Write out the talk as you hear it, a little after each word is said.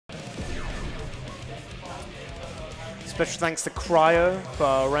Special thanks to Cryo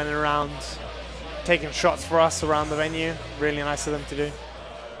for running around, taking shots for us around the venue. Really nice of them to do.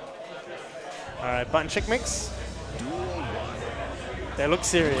 All right, button check mix. They look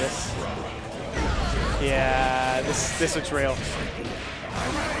serious. Yeah, this looks real.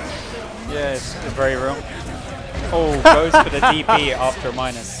 Yeah, it's very real. Oh, goes for the DP after a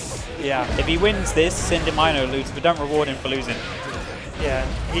minus. Yeah. If he wins this, send him minor loots, but don't reward him for losing. Yeah,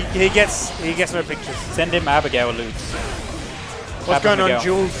 he gets no pictures. Send him Abigail loots. What's going on,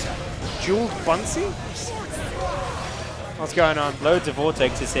 Jules? Jules Bunsey? What's going on? Loads of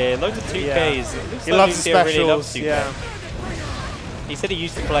Vortexes here, loads of 2Ks. Yeah. He loves the specials. Really loves 2K. Yeah. He said he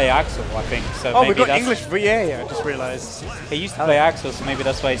used to play Axel, I think. So oh, maybe we got that's English. Yeah, I just realized. He used to play Axel, so maybe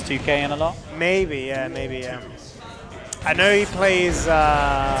that's why he's 2K in a lot. Maybe, yeah. I know he plays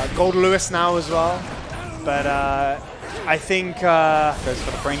Gold Lewis now as well, but I think goes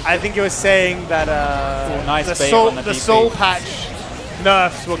for the brain. I think he was saying that nice the soul patch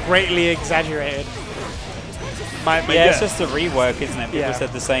nerfs were greatly exaggerated. Yeah, it's just a rework, isn't it? People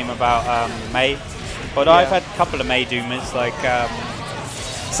said the same about May. But I've had a couple of May Doomers, like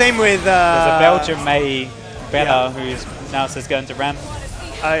same with there's a Belgian May Bella who now says going to Ram.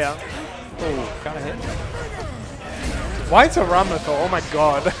 Oh yeah. Oh, kind of hit. Why to Ramathor? Oh my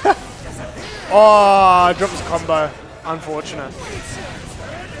god. Oh, drops combo. Unfortunate.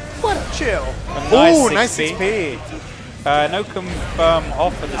 What a chill. Nice 6P. No confirm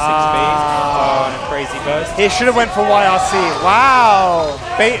off at the 6P. Oh, and a crazy burst. He should have went for YRC. Wow.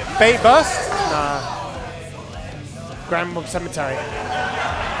 Bait burst? Nah. Grand Mob Cemetery.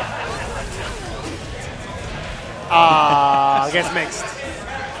 Gets mixed.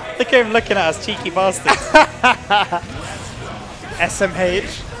 Look at him looking at us, cheeky bastards.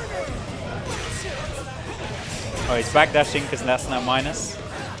 SMH. Oh, he's backdashing because that's now minus.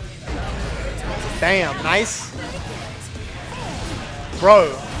 Damn, nice. Bro.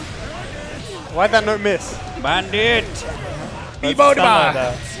 Why'd that note miss? Bandit! Bandit!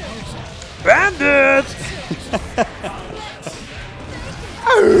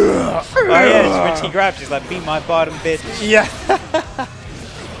 Oh yeah, it's when she grabs, she's like, beat my bottom, bitch. Yeah.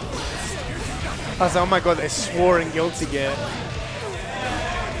 I was like, oh my god, they swore in Guilty Gear.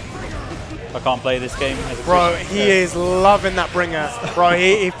 I can't play this game. Bro, he is loving that bringer. Bro,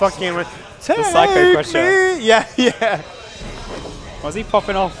 he fucking went, the Psycho Crusher. Yeah. Was he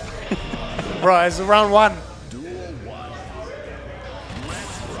popping off? Bro, it's round one.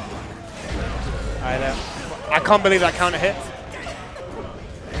 I can't believe that counter hit.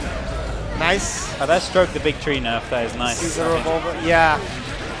 Nice. Oh, that stroked the big tree nerf. That is nice. He's a revolver. Yeah.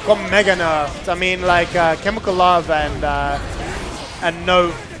 Got mega nerfed. I mean, like Chemical Love and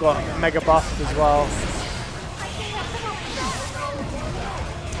Note got mega buffed as well.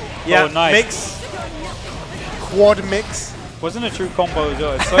 Yeah, nice. mix. Quad mix. Wasn't a true combo as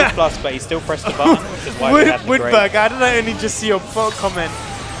well. It's so plus, but he still pressed the button, which is why he had the Woodberg, I don't only just see your comment.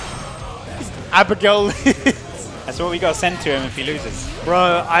 Abigail. That's what we got to send to him if he loses.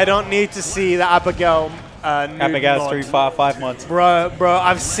 Bro, I don't need to see the Abigail Abigail's 3-5 mods. Bro,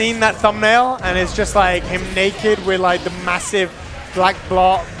 I've seen that thumbnail, and it's just like him naked with like the massive black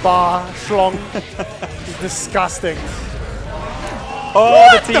bar schlong. It's disgusting. Oh,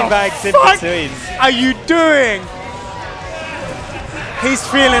 what the teabags in between. Are you doing? He's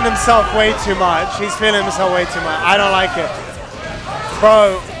feeling himself way too much. I don't like it.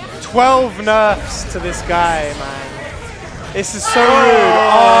 Bro, 12 nerfs to this guy, man. This is so rude.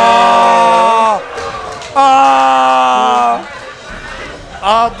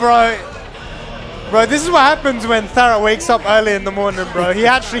 Bro, this is what happens when Thara wakes up early in the morning, bro. He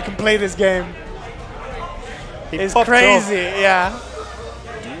actually can play this game. It's crazy, yeah.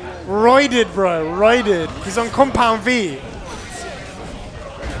 Roided, bro, roided. He's on Compound V.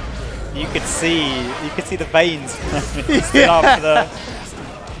 You could see the veins after the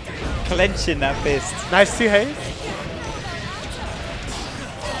clenching that fist. Nice to hey.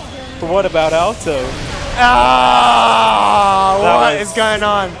 But what about Alto? What is going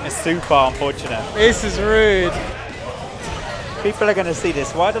on? It's super unfortunate. This is rude. People are going to see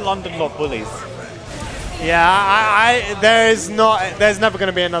this. Why do London lot bullies? Yeah, there's never going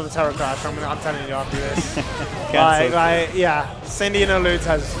to be another Terra Clash. I'm telling you after this. Yeah, Sandino Lutz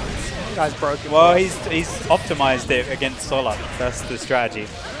has broken. Well, he's optimized it against Solar. That's the strategy.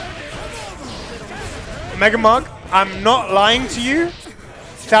 Mega Mug, I'm not lying to you.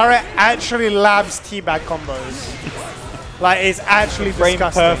 Thara actually labs teabag combos. Like, it's actually frame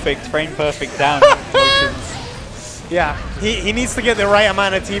disgusting. perfect down motions. Yeah, he needs to get the right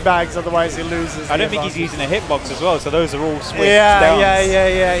amount of teabags, otherwise he loses. I don't think he's using a hitbox as well, so those are all switched downs.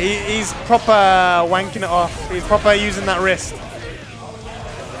 Yeah. He's proper wanking it off. He's proper using that wrist.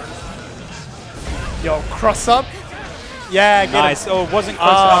 Yo, cross up. Yeah, nice. Oh, wasn't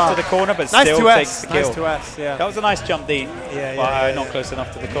close enough to the corner, but nice still takes the kill. Nice to S, yeah. That was a nice jump D. Not close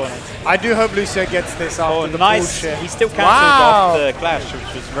enough to the corner. I do hope Lucio gets this after the bullshit. He still cancelled off the clash,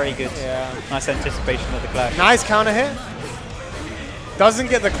 which was very good. Yeah. Nice anticipation of the clash. Nice counter hit. Doesn't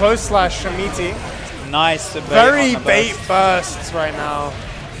get the close slash meaty. Nice. Very bait bursts right now.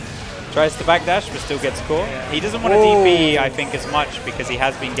 Tries to backdash, but still gets caught. Yeah. He doesn't want to DP, I think, as much because he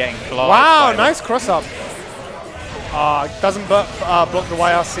has been getting clawed. Wow, nice cross up. Doesn't block the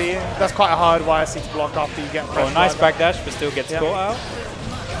YRC. That's quite a hard YRC to block after you get pressure. Nice backdash, but still gets caught out.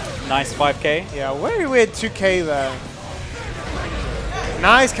 Nice 5K. Yeah, very weird 2K there.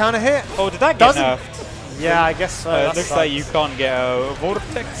 Nice counter hit. Oh, did that get nerfed? Yeah, I guess so. It looks like you can't get a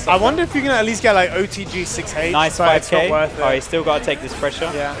vortex. I wonder if you can at least get like OTG 6H. Nice so 5K. It's not worth it. Oh, he's still got to take this pressure.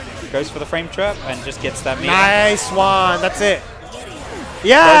 Yeah. Goes for the frame trap and just gets that meter. Nice one. That's it.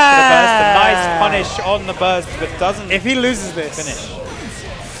 Yeah! Goes for the burst. A nice punish on the burst, but doesn't. If he loses this. Finish.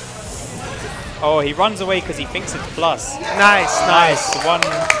 Oh, he runs away because he thinks it's plus. Nice. One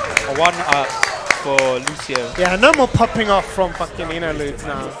up for Lucio. Yeah, no more popping off from fucking Ludes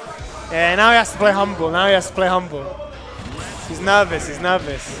now. Yeah, now he has to play humble. He's nervous.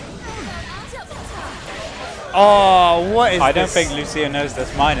 Oh, what is this? I don't think Lucio knows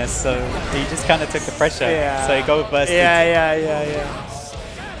that's minus, so he just kind of took the pressure. Yeah. So he goes burst. Yeah.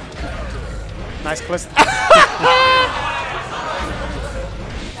 Nice close.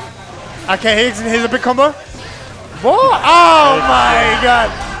 Okay, here's a big combo. What? Oh my god.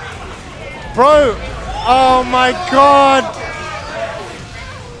 Bro. Oh my god.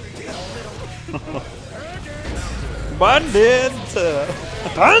 Bandit.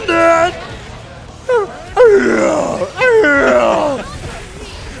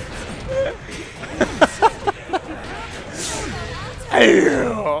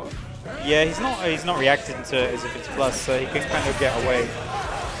 Yeah, he's not reacting to it as if it's plus, so he can kind of get away.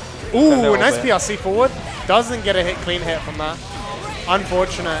 Ooh, nice PRC forward. Doesn't get a clean hit from that.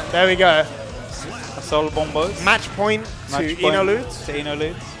 Unfortunate. There we go. A solo bombos. Match point to Ludes.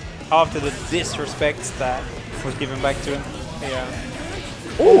 After the disrespect that was given back to him. Yeah.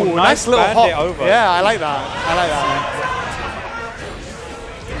 Ooh, nice little hop. Over. Yeah, I like that.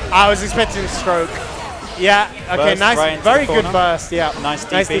 I was expecting a stroke. Yeah, okay, nice, right very good burst. Yeah, nice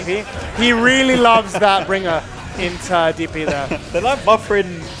DP. He really loves that bringer into DP there. They love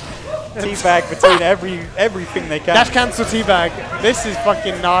buffering teabag between everything they can. Dash cancel teabag. This is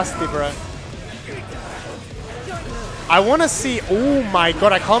fucking nasty, bro. I want to see. Oh my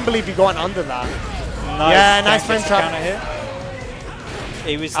god, I can't believe he got under that. Nice. Yeah, nice frame trap.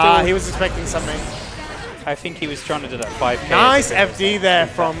 He was still. He was expecting something. I think he was trying to do that 5K. Nice FD there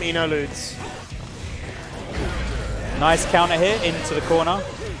from Ludes. Nice counter hit into the corner.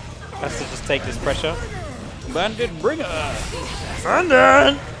 Has to just take this pressure. Bandit bringer.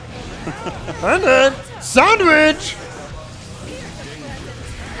 Bandit. Sandwich.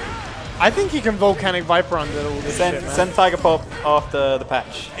 I think he can Volcanic Viper under all this shit, man. Send Tiger Pop after the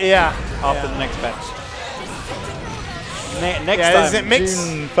patch. Yeah. After the next patch. Next time, is it mix?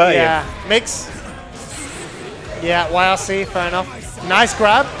 June 30th. Yeah, mix. Yeah, YRC, fair enough. Nice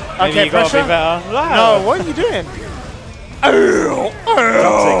grab. Maybe okay, pressure. Be better. No, what are you doing?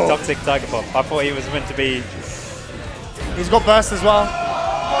 Toxic Tiger Pop. I thought he was meant to be. He's got burst as well.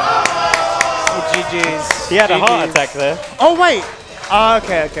 GG's. He had a heart attack there. Oh, wait.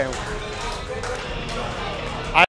 Okay.